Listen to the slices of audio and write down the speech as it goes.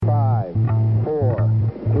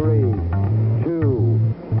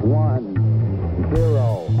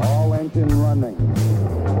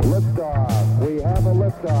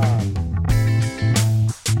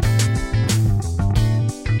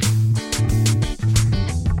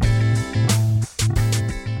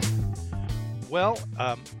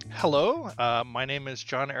Hello. My name is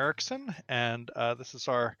John Erickson, and this is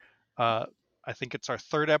uh, I think it's our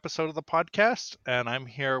third episode of the podcast, and I'm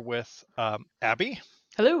here with Abby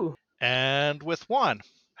Hello. and with Juan,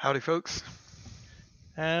 Howdy, folks.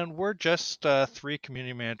 and we're just three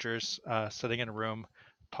community managers sitting in a room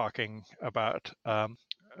talking about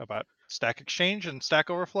Stack Exchange and Stack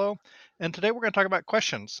Overflow, and today we're going to talk about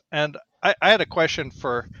questions. And I had a question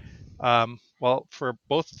for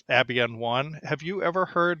both Abby and Juan. Have you ever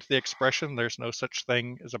heard the expression, there's no such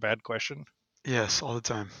thing as a bad question? Yes, all the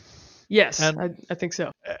time. Yes, And I think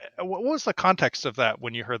so. What was the context of that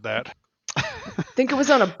when you heard that? I think it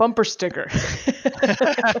was on a bumper sticker.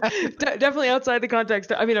 Definitely outside the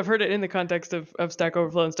context. I mean, I've heard it in the context of Stack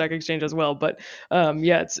Overflow and Stack Exchange as well. But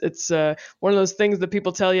it's one of those things that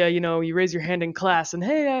people tell you. You raise your hand in class, and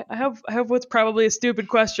hey, I have what's probably a stupid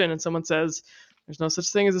question, and someone says, "There's no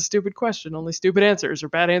such thing as a stupid question, only stupid answers or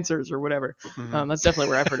bad answers or whatever." Mhm. That's definitely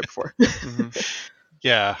where I've heard it before.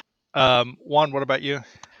 Yeah. Juan, what about you?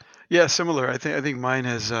 Yeah, similar. I think mine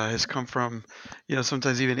has come from,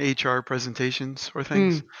 sometimes even HR presentations or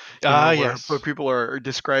things. Yes. Where people are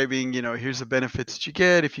describing, here's the benefits that you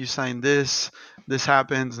get if you sign this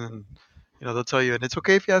happens, and they'll tell you, and it's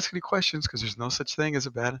okay if you ask any questions because there's no such thing as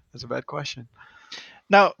a bad question.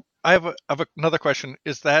 Now, I have another question.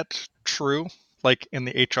 Is that true? Like in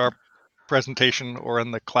the HR presentation or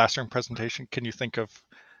in the classroom presentation, can you think of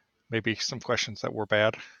maybe some questions that were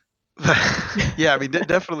bad? Yeah, I mean,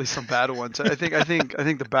 definitely some bad ones. I think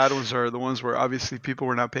the bad ones are the ones where obviously people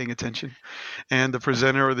were not paying attention, and the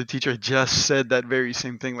presenter or the teacher just said that very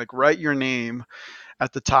same thing, like write your name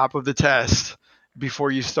at the top of the test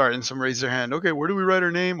before you start, and some raise their hand. Okay, where do we write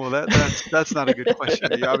our name? Well, that's not a good question.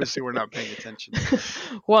 You obviously were not paying attention.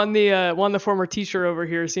 Juan, the former teacher over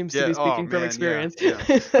here, seems to be speaking from experience. Yeah.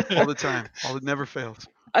 All the time. It never fails.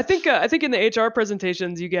 I think in the HR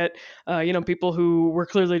presentations you get people who were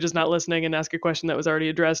clearly just not listening and ask a question that was already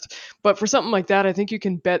addressed. But for something like that, I think you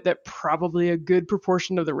can bet that probably a good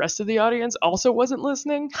proportion of the rest of the audience also wasn't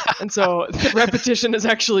listening, and so the repetition is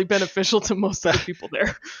actually beneficial to most of the people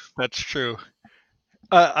there. That's true.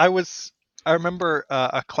 I remember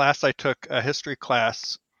a class I took, a history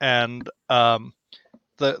class, and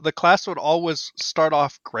the class would always start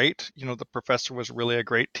off great. The professor was really a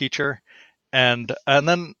great teacher, and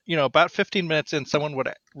then about 15 minutes in, someone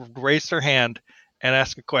would raise their hand and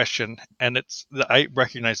ask a question, and I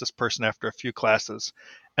recognize this person after a few classes,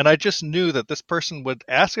 and I just knew that this person would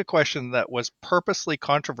ask a question that was purposely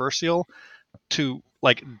controversial to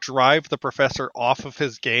like drive the professor off of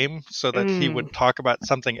his game so that he would talk about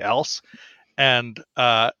something else, and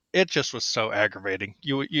it just was so aggravating.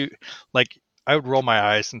 You like, I would roll my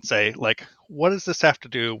eyes and say, like, what does this have to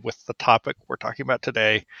do with the topic we're talking about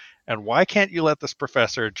today? And why can't you let this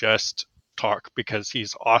professor just talk? Because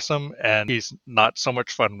he's awesome and he's not so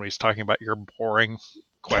much fun when he's talking about your boring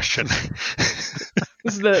question.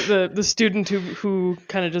 This is the student who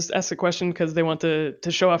kind of just asks a question because they want to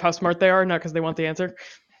show off how smart they are, not because they want the answer.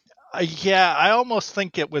 Yeah, I almost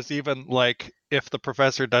think it was even like, if the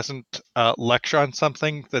professor doesn't lecture on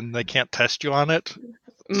something, then they can't test you on it,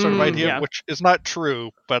 sort of idea, Yeah. which is not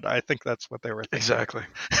true, but I think that's what they were thinking. Exactly.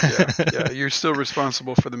 Yeah. You're still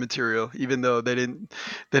responsible for the material, even though they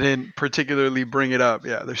didn't particularly bring it up.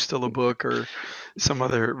 Yeah, there's still a book or some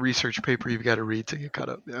other research paper you've got to read to get caught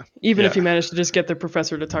up. Yeah. Even if you manage to just get the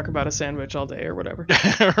professor to talk about a sandwich all day or whatever.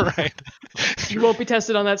 Right. You won't be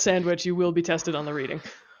tested on that sandwich. You will be tested on the reading.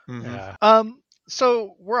 Mm-hmm. Yeah.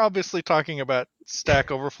 So we're obviously talking about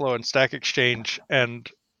Stack Overflow and Stack Exchange, and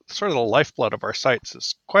sort of the lifeblood of our sites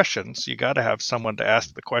is questions. You got to have someone to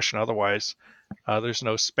ask the question, otherwise there's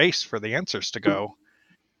no space for the answers to go.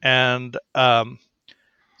 And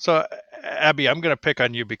so, Abby, I'm going to pick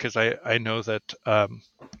on you because I know that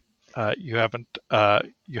you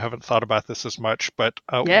haven't thought about this as much. But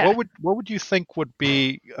what would you think would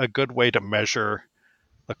be a good way to measure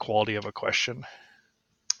the quality of a question?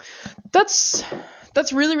 That's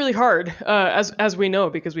really, really hard, as we know,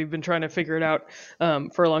 because we've been trying to figure it out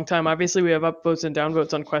for a long time. Obviously, we have upvotes and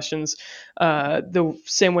downvotes on questions the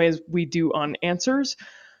same way as we do on answers.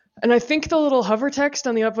 And I think the little hover text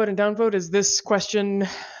on the upvote and downvote is, this question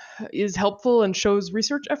is helpful and shows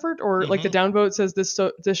research effort, or like the downvote says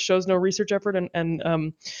this shows no research effort, and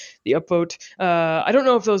the upvote, I don't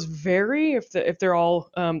know if those vary, if they're all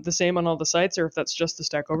the same on all the sites, or if that's just the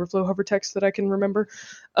Stack Overflow hover text that I can remember.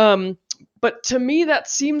 But to me, that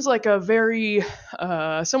seems like a very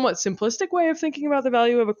somewhat simplistic way of thinking about the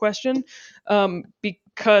value of a question,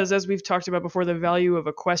 because as we've talked about before, the value of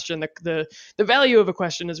a question, the value of a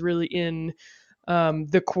question is really in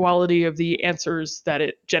the quality of the answers that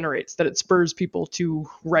it generates, that it spurs people to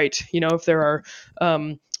write. If there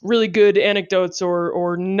are really good anecdotes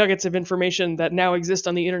or nuggets of information that now exist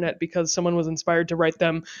on the internet because someone was inspired to write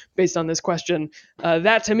them based on this question,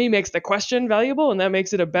 that to me makes the question valuable, and that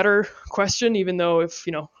makes it a better question, even though if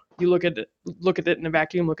you look at it in a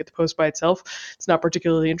vacuum, look at the post by itself, it's not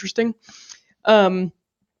particularly interesting.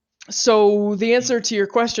 So the answer to your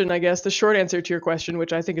question, I guess, the short answer to your question,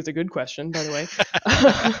 which I think is a good question, by the way,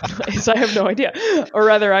 is I have no idea. Or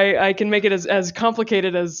rather, I can make it as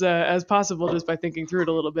complicated as possible just by thinking through it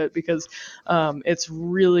a little bit, because it's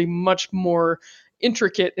really much more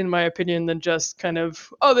intricate, in my opinion, than just kind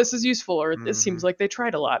of, oh, this is useful, or this seems like they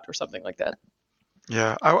tried a lot, or something like that.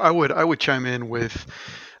 Yeah, I would chime in with,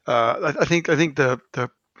 I think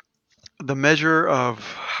the measure of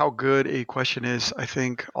how good a question is, I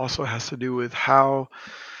think, also has to do with how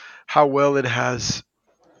well it has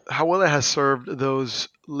served those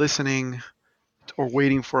listening or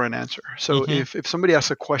waiting for an answer. So if somebody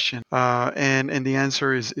asks a question and the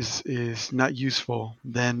answer is not useful,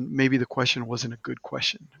 then maybe the question wasn't a good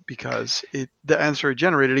question, because the answer it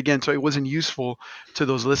generated, again, so it wasn't useful to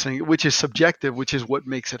those listening, which is subjective, which is what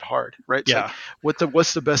makes it hard, right? Yeah. It's like,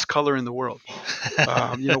 what's the best color in the world?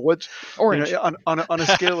 What's Orange. On a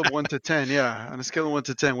scale of 1 to 10, on a scale of 1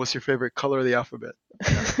 to 10, what's your favorite color of the alphabet?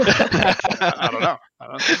 I don't know.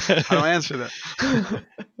 I don't answer that.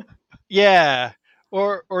 Yeah.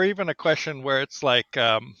 Or even a question where it's like,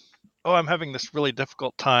 oh, I'm having this really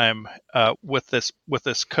difficult time with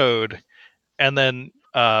this code, and then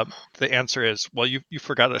the answer is, well, you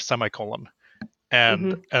forgot a semicolon,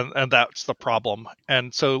 and that's the problem.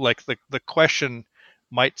 And so like the question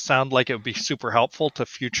might sound like it would be super helpful to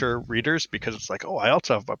future readers, because it's like, oh, I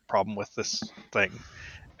also have a problem with this thing.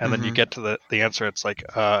 And then you get to the answer, it's like,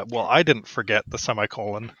 well, I didn't forget the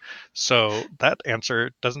semicolon, so that answer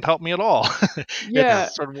doesn't help me at all. Yeah.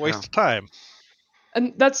 It's sort of a waste of time.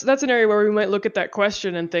 And that's an area where we might look at that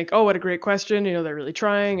question and think, oh, what a great question. They're really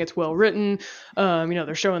trying. It's well written.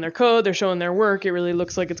 They're showing their code. They're showing their work. It really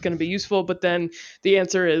looks like it's going to be useful. But then the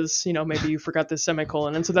answer is, maybe you forgot this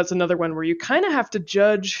semicolon. And so that's another one where you kind of have to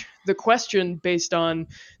judge the question based on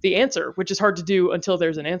the answer, which is hard to do until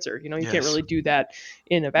there's an answer. You can't really do that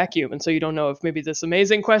in a vacuum. And so you don't know if maybe this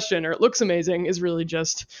amazing question, or it looks amazing, is really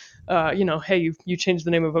just, hey, you changed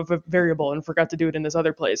the name of a variable and forgot to do it in this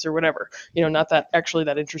other place, or whatever. Not that actually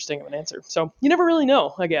that interesting of an answer. So you never really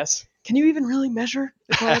know, I guess. Can you even really measure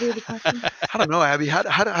the quality of the question? I don't know, Abby.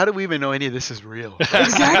 How do we even know any of this is real?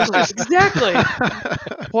 Exactly.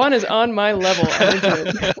 Juan is on my level. I'm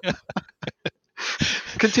into it.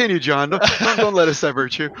 Continue, John. Don't let us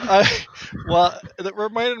divert you. Well, that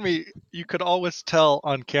reminded me, you could always tell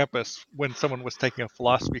on campus when someone was taking a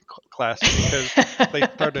philosophy class, because they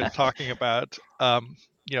started talking about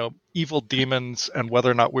evil demons and whether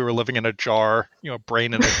or not we were living in a jar,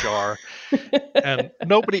 brain in a jar. And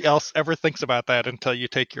nobody else ever thinks about that until you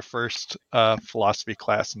take your first philosophy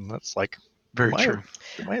class, and that's like, very true.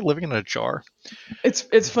 Am I living in a jar?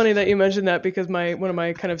 It's funny that you mentioned that, because one of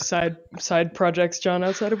my kind of side projects, John,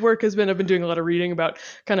 outside of work, I've been doing a lot of reading about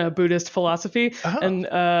kind of Buddhist philosophy, and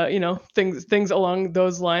things along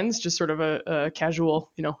those lines, just sort of a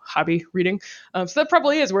casual hobby reading. So that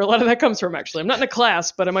probably is where a lot of that comes from. Actually, I'm not in a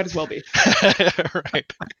class, but I might as well be.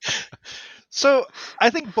 Right. So I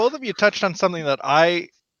think both of you touched on something that I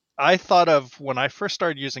thought of when I first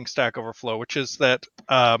started using Stack Overflow, which is that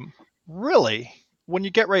really, when you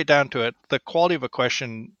get right down to it, the quality of a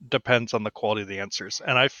question depends on the quality of the answers.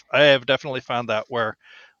 And I have definitely found that, where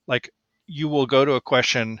like you will go to a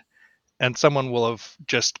question and someone will have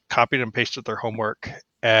just copied and pasted their homework,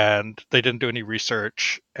 and they didn't do any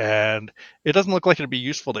research, and it doesn't look like it'd be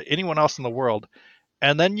useful to anyone else in the world.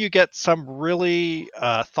 And then you get some really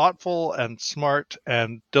thoughtful and smart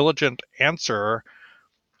and diligent answerer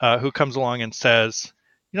who comes along and says,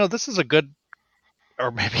 this is a good, or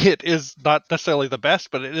maybe it is not necessarily the best,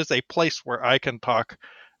 but it is a place where I can talk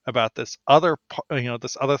about this other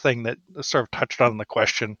thing that sort of touched on the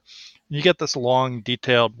question. You get this long,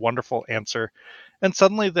 detailed, wonderful answer, and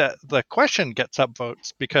suddenly the question gets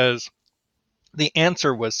upvotes because the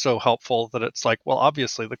answer was so helpful that it's like, well,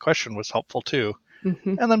 obviously the question was helpful too.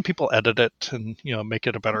 Mm-hmm. And then people edit it and make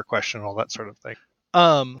it a better question, all that sort of thing.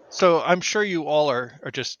 So I'm sure you all are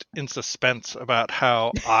just in suspense about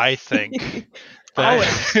how I think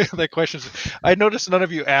The questions. I noticed none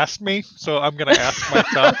of you asked me, so I'm going to ask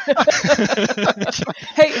myself.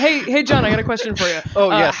 Hey, John, I got a question for you.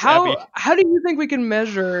 Oh, yes, Abby. How do you think we can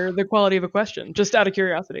measure the quality of a question? Just out of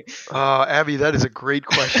curiosity. Abby, that is a great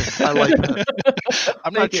question. I like that.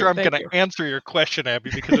 I'm not sure I'm going to answer your question,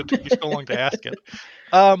 Abby, because it took you so long to ask it.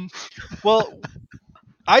 Well,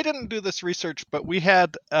 I didn't do this research, but we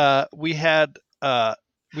have a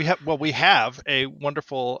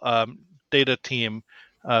wonderful data team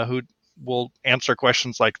who will answer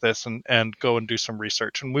questions like this and go and do some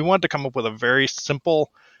research. And we wanted to come up with a very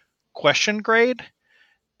simple question grade.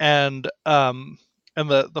 And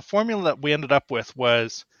the formula that we ended up with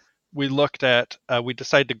was we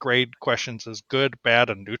decided to grade questions as good, bad,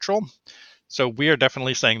 and neutral. So we are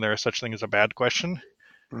definitely saying there is such thing as a bad question.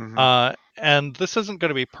 Mm-hmm. And this isn't going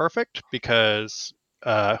to be perfect because,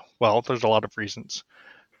 there's a lot of reasons.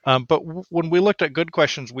 But when we looked at good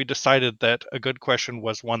questions, we decided that a good question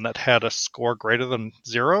was one that had a score greater than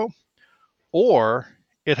 0, or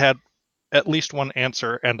it had at least one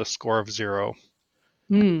answer and a score of 0.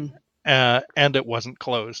 And it wasn't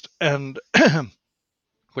closed. And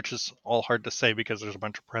which is all hard to say because there's a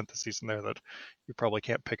bunch of parentheses in there that you probably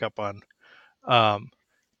can't pick up on.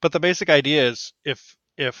 But the basic idea is if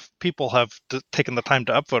people have taken the time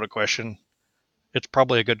to upvote a question, it's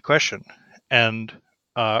probably a good question. And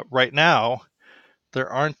right now, there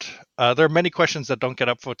are many questions that don't get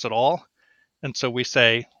upvotes at all. And so we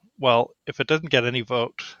say, well, if it doesn't get any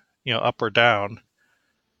vote, up or down,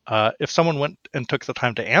 if someone went and took the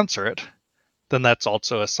time to answer it, then that's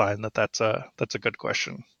also a sign that that's a good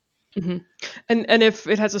question. Mm-hmm. And if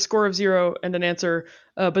it has a score of 0 and an answer,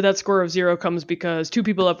 but that score of 0 comes because 2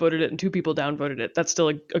 people upvoted it and 2 people downvoted it, that's still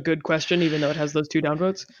a good question, even though it has those 2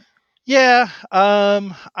 downvotes? Yeah.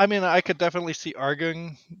 I could definitely see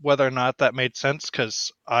arguing whether or not that made sense,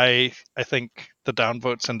 because I think the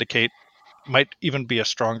downvotes might even be a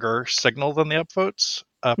stronger signal than the upvotes,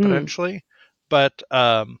 potentially. But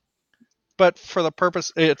for the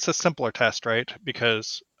purpose, it's a simpler test, right?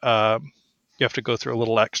 Because you have to go through a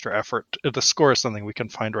little extra effort. The score is something we can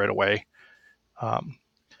find right away.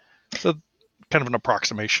 So kind of an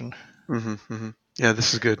approximation. Mm-hmm, mm-hmm. Yeah,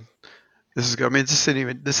 this is good. I mean,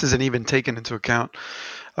 this isn't even taken into account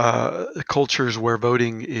cultures where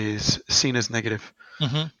voting is seen as negative.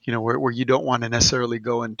 Mm-hmm. Where you don't want to necessarily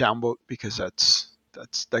go and downvote because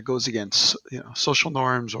that goes against social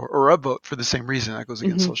norms, or upvote for the same reason that goes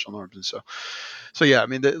against social norms. And so yeah, I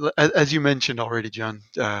mean, as you mentioned already, John,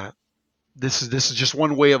 this is just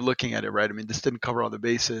one way of looking at it, right? I mean, this didn't cover all the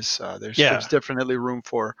bases. There's definitely room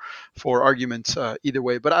for arguments either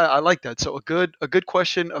way, but I like that. So a good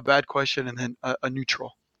question, a bad question, and then a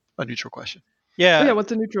neutral question. Yeah. Oh, yeah.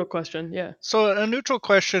 What's a neutral question? Yeah. So a neutral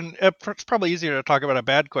question, it's probably easier to talk about a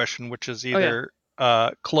bad question, which is either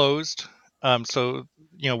closed. So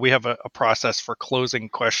we have a process for closing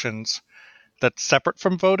questions that's separate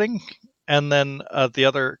from voting, and then the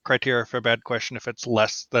other criteria for a bad question if it's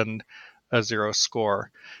less than a 0 score.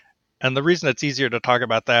 And the reason it's easier to talk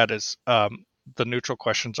about that is the neutral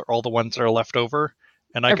questions are all the ones that are left over,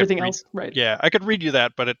 and everything else, right? Yeah, I could read you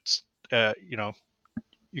that, but it's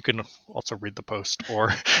you can also read the post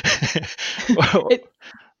or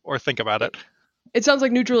or think about it. It sounds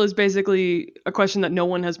like neutral is basically a question that no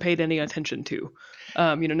one has paid any attention to.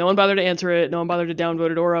 No one bothered to answer it, no one bothered to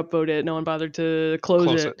downvote it or upvote it, no one bothered to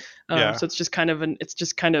close it. So it's just kind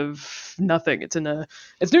of nothing. It's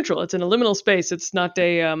neutral. It's in a liminal space. It's not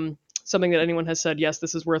something that anyone has said, yes,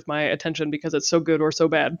 this is worth my attention because it's so good or so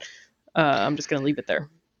bad. I'm just going to leave it there.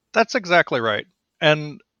 That's exactly right.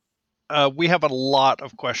 And we have a lot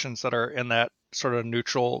of questions that are in that sort of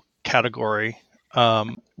neutral category,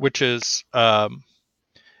 which is, from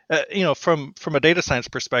a data science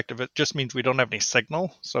perspective, it just means we don't have any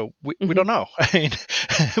signal. So we don't know. I mean,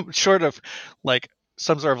 short of like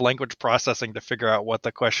some sort of language processing to figure out what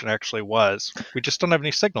the question actually was, we just don't have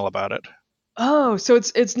any signal about it. Oh, so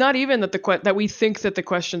it's not even that we think that the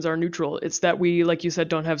questions are neutral. It's that we, like you said,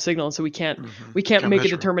 don't have signal, so we can't make a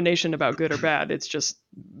determination about good or bad. It's just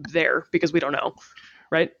there because we don't know,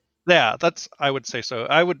 right? Yeah, I would say so.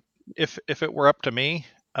 I would, if it were up to me,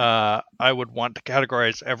 I would want to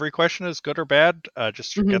categorize every question as good or bad,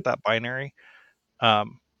 just to get that binary.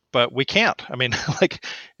 But we can't. I mean, like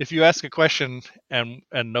if you ask a question and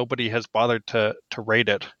nobody has bothered to rate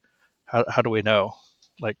it, how do we know?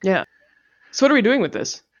 Like, yeah. So what are we doing with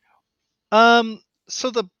this? So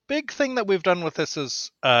the big thing that we've done with this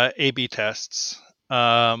is A/B tests.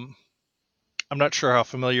 I'm not sure how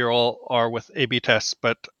familiar you all are with A/B tests,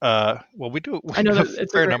 but well, we do. I know have that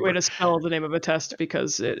it's a fair great way number. to spell the name of a test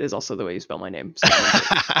because it is also the way you spell my name. So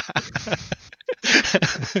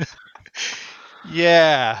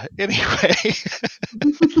Yeah. Anyway,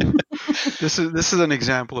 This is an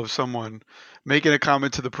example of someone making a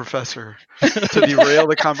comment to the professor to derail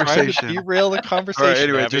the trying to conversation. derail the All right. conversation.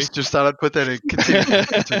 Anyway, Abby. just thought I'd put that in. Continue.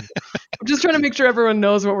 Continue. I'm just trying to make sure everyone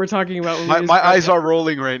knows what we're talking about. When we use My eyes Scrum. are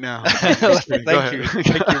rolling right now. Just kidding. Go Thank ahead. you.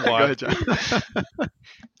 Thank you, Go Juan. ahead,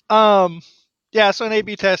 John. Yeah, so an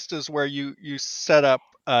A/B test is where you set up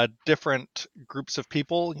different groups of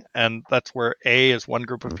people, and that's where A is one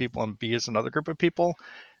group of people and B is another group of people.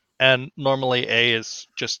 And normally A is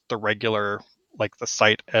just the regular, like the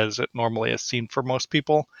site as it normally is seen for most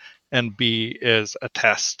people, and B is a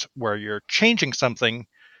test where you're changing something.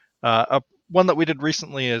 One that we did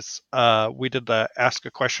recently is we did the Ask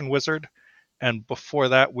a Question Wizard, and before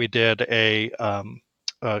that we did a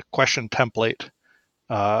question template.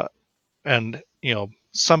 And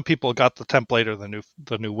some people got the template or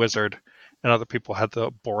the new wizard, and other people had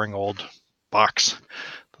the boring old box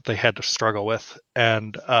that they had to struggle with.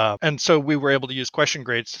 And so we were able to use question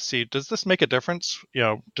grades to see, does this make a difference?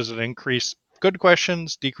 Does it increase good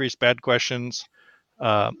questions, decrease bad questions?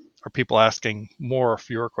 Are people asking more or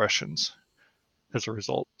fewer questions as a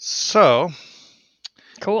result? So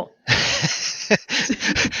Cool.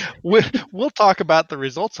 we'll talk about the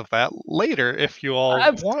results of that later if you all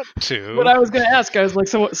That's want to. What I was going to ask, I was like,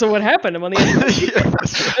 so what happened? I'm on the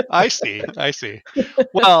end. I see.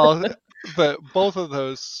 Well, both of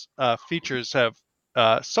those features have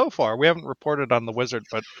so far, we haven't reported on the wizard,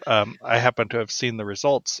 but I happen to have seen the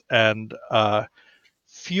results, and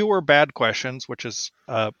fewer bad questions, which is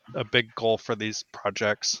a big goal for these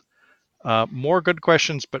projects. More good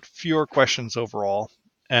questions, but fewer questions overall,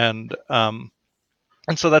 and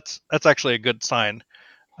so that's actually a good sign.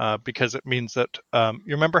 Because it means that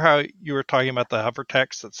you remember how you were talking about the hover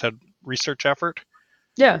text that said research effort?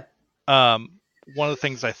 Yeah. One of the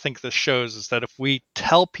things I think this shows is that if we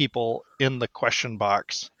tell people in the question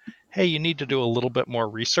box, hey, you need to do a little bit more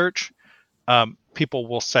research, people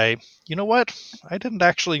will say, you know what, I didn't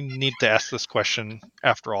actually need to ask this question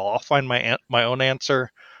after all. I'll find my own answer,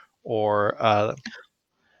 or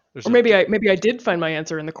maybe I did find my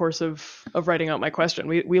answer in the course of writing out my question.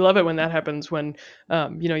 We love it when that happens, when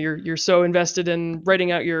you're so invested in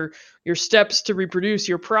writing out your steps to reproduce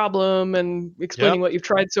your problem and explaining what you've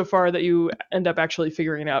tried so far that you end up actually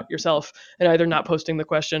figuring it out yourself and either not posting the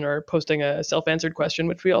question or posting a self-answered question,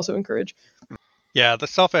 which we also encourage. Yeah, the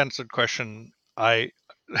self-answered question,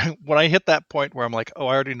 when I hit that point where I'm like, oh,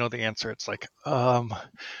 I already know the answer, it's like,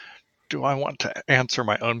 do I want to answer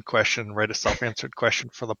my own question, write a self-answered question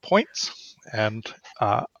for the points? And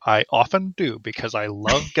I often do, because I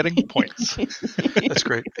love getting points. That's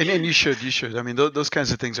great. And you should. I mean, those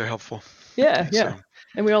kinds of things are helpful. Yeah. So.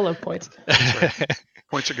 And we all love points. That's right.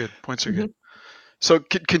 Points are good. Good. So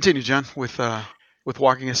continue, John, with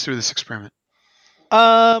walking us through this experiment.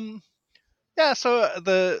 Yeah, so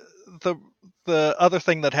the other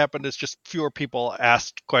thing that happened is just fewer people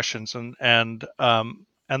asked questions, and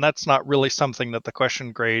that's not really something that the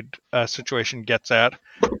question grade situation gets at.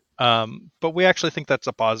 But we actually think that's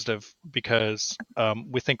a positive, because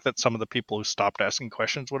we think that some of the people who stopped asking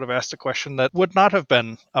questions would have asked a question that would not have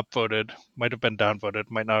been upvoted, might have been downvoted,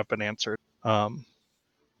 might not have been answered.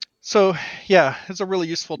 So yeah, it's a really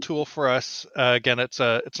useful tool for us. Again, it's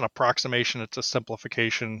an approximation, it's a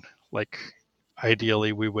simplification. Like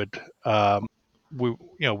ideally, we would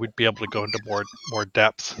we'd be able to go into more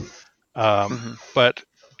depth. But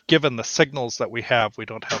given the signals that we have, we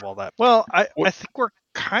don't have all that. Well, I think we're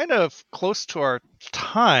kind of close to our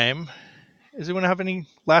time. Does anyone have any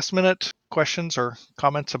last minute questions or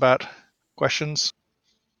comments about questions?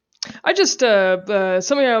 I just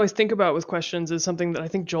something I always think about with questions is something that I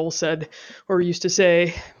think Joel said or used to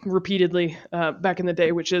say repeatedly back in the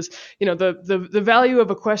day, which is, the value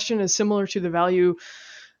of a question is similar to the value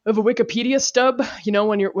of a Wikipedia stub.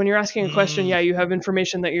 When you're asking a question, you have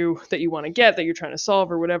information that you want to get, that you're trying to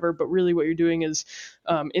solve or whatever, but really what you're doing is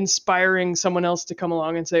inspiring someone else to come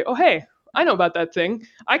along and say, oh, hey, I know about that thing.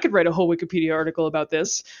 I could write a whole Wikipedia article about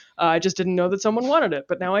this. I just didn't know that someone wanted it,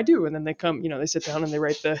 but now I do. And then they come, they sit down and they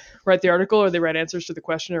write the article, or they write answers to the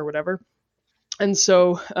question or whatever. And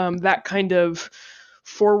so that kind of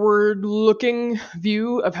forward-looking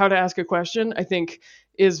view of how to ask a question, I think,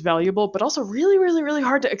 is valuable, but also really, really, really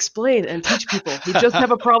hard to explain and teach people who just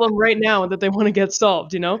have a problem right now that they want to get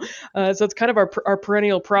solved, So it's kind of our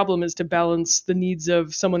perennial problem, is to balance the needs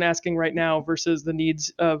of someone asking right now versus the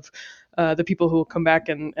needs of the people who will come back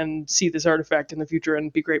and see this artifact in the future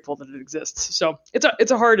and be grateful that it exists. So it's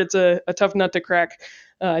a tough nut to crack.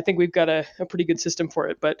 I think we've got a pretty good system for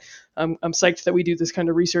it, but I'm psyched that we do this kind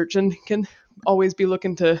of research and can always be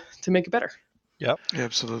looking to make it better. Yep. Yeah,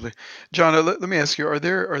 absolutely. John, let me ask you: Are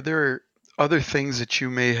there other things that you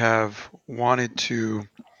may have wanted to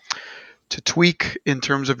tweak in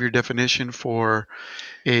terms of your definition for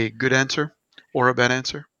a good answer or a bad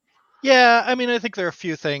answer? Yeah, I mean, I think there are a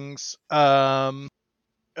few things. Well,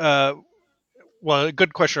 a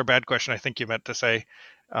good question or bad question, I think you meant to say.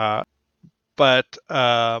 But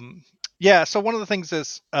yeah, so one of the things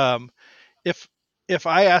is if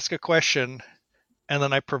I ask a question and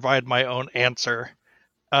then I provide my own answer,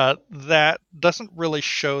 that doesn't really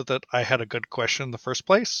show that I had a good question in the first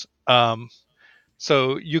place.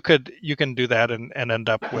 So you can do that and end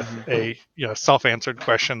up with a self-answered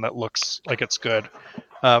question that looks like it's good.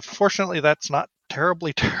 Fortunately, that's not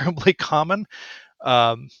terribly common.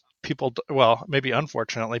 Maybe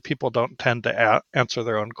unfortunately, people don't tend to answer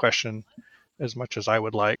their own question as much as I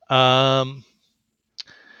would like. I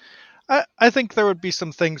think there would be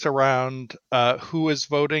some things around who is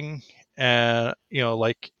voting, and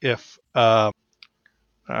like if let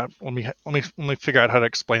me figure out how to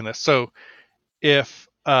explain this. So if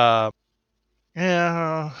yeah,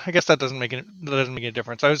 I guess that doesn't make any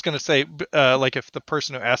difference. I was going to say, like if the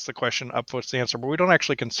person who asked the question upvotes the answer, but we don't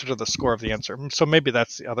actually consider the score of the answer. So maybe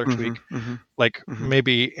that's the other tweak. Like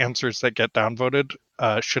maybe answers that get downvoted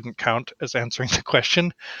shouldn't count as answering the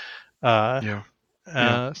question. So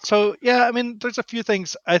yeah, I mean, there's a few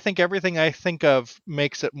things. I think everything I think of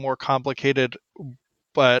makes it more complicated,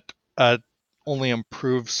 but only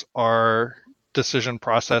improves our decision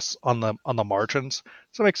process on the margins.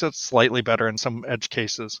 So it makes it slightly better in some edge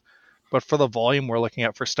cases. But for the volume we're looking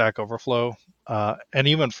at for Stack Overflow, and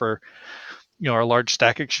even for our large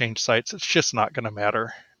Stack Exchange sites, it's just not going to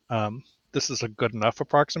matter. This is a good enough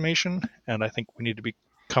approximation, and I think we need to be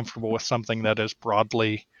comfortable with something that is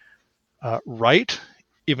broadly right,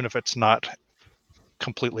 even if it's not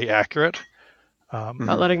completely accurate.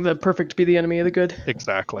 Not letting the perfect be the enemy of the good.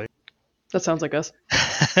 Exactly. That sounds like us.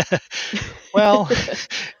 Well,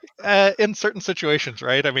 in certain situations,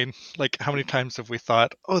 right? I mean, like how many times have we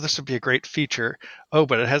thought, oh, this would be a great feature. Oh,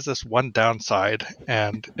 but it has this one downside.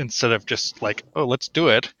 And instead of just like, oh, let's do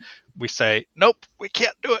it, we say, nope, we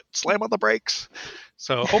can't do it. Slam on the brakes.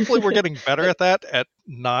 So hopefully we're getting better at that, at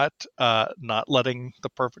not letting the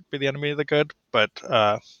perfect be the enemy of the good. But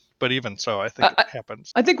even so, I think it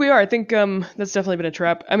happens. I think we are. I think that's definitely been a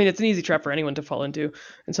trap. I mean, it's an easy trap for anyone to fall into,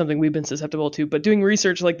 and something we've been susceptible to. But doing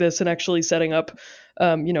research like this and actually setting up,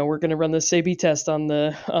 we're going to run this A/B test on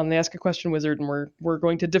the Ask a Question wizard, and we're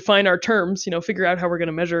going to define our terms. Figure out how we're going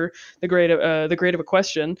to measure the grade of a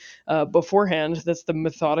question beforehand. That's the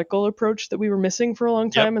methodical approach that we were missing for a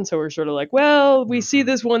long time, and so we're sort of like, well, we see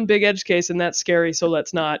this one big edge case, and that's scary, so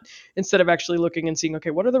let's not. Instead of actually looking and seeing,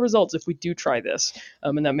 okay, what are the results if we do try this,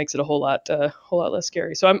 and that makes it a whole lot less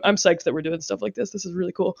scary. So I'm psyched that we're doing stuff like this. This is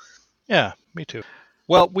really cool. Yeah, me too.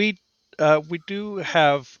 Well, we do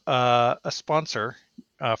have a sponsor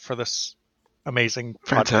for this amazing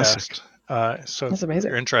Fantastic podcast. So that's amazing.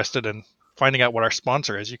 If you're interested in finding out what our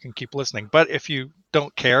sponsor is, you can keep listening. But if you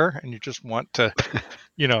don't care and you just want to,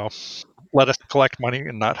 let us collect money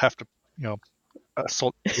and not have to,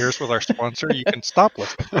 salt ears with our sponsor, you can stop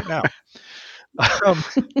listening right now.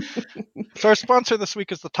 So our sponsor this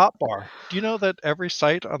week is the Top Bar. Do you know that every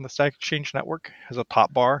site on the Stack Exchange network has a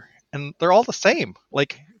top bar, and they're all the same?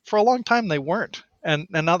 Like for a long time they weren't, and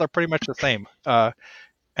now they're pretty much the same.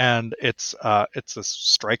 And it's this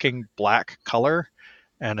striking black color,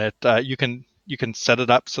 and it you can set it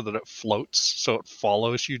up so that it floats, so it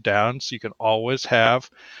follows you down, so you can always have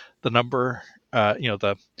the number,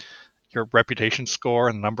 your reputation score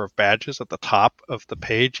and the number of badges at the top of the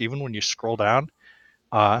page, even when you scroll down.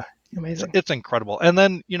 Amazing. It's incredible. And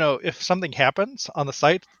then, if something happens on the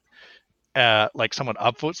site, like someone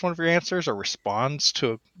upvotes one of your answers or responds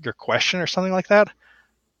to your question or something like that,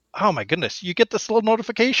 oh my goodness, you get this little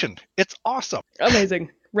notification. It's awesome.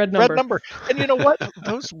 Amazing. Red number. Red number. And you know what?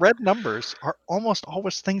 Those red numbers are almost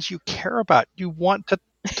always things you care about. You want to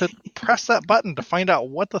press that button to find out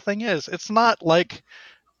what the thing is. It's not like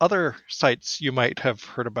other sites you might have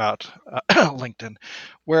heard about, LinkedIn,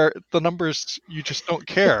 where the numbers, you just don't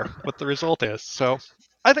care what the result is. So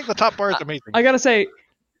I think the Top Bar is amazing. I gotta say,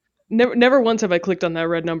 Never once have I clicked on that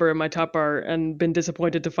red number in my top bar and been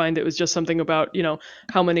disappointed to find it was just something about,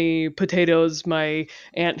 how many potatoes my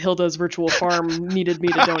Aunt Hilda's virtual farm needed me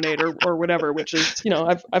to donate or whatever, which is,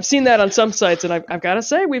 I've seen that on some sites, and I've got to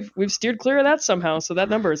say we've steered clear of that somehow. So that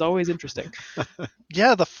number is always interesting.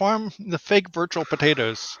 Yeah, the fake virtual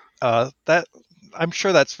potatoes. That I'm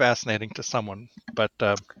sure that's fascinating to someone, but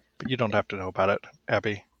you don't have to know about it,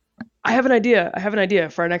 Abby. I have an idea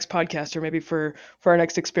for our next podcast, or maybe for our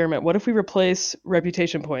next experiment. What if we replace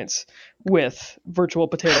reputation points with virtual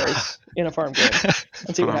potatoes in a farm game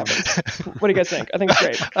and see what happens? What do you guys think? I think it's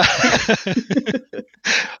great.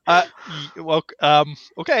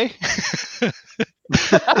 Okay.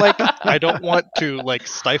 Like, I don't want to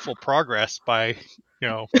stifle progress by,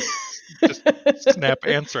 just snap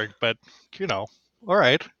answering, but all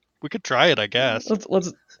right, we could try it, I guess.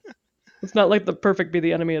 Let's not let the perfect be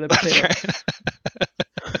the enemy of the potato.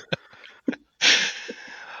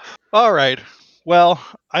 All right. Well,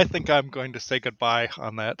 I think I'm going to say goodbye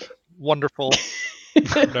on that wonderful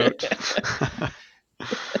note.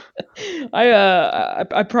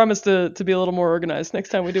 I promise to be a little more organized next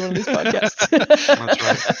time we do one of these podcasts.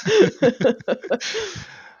 That's right.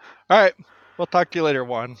 All right. We'll talk to you later,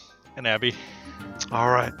 Juan and Abby.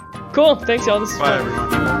 All right. Cool. Thanks, y'all. This is Bye, fun. everyone.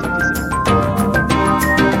 Talk to you soon.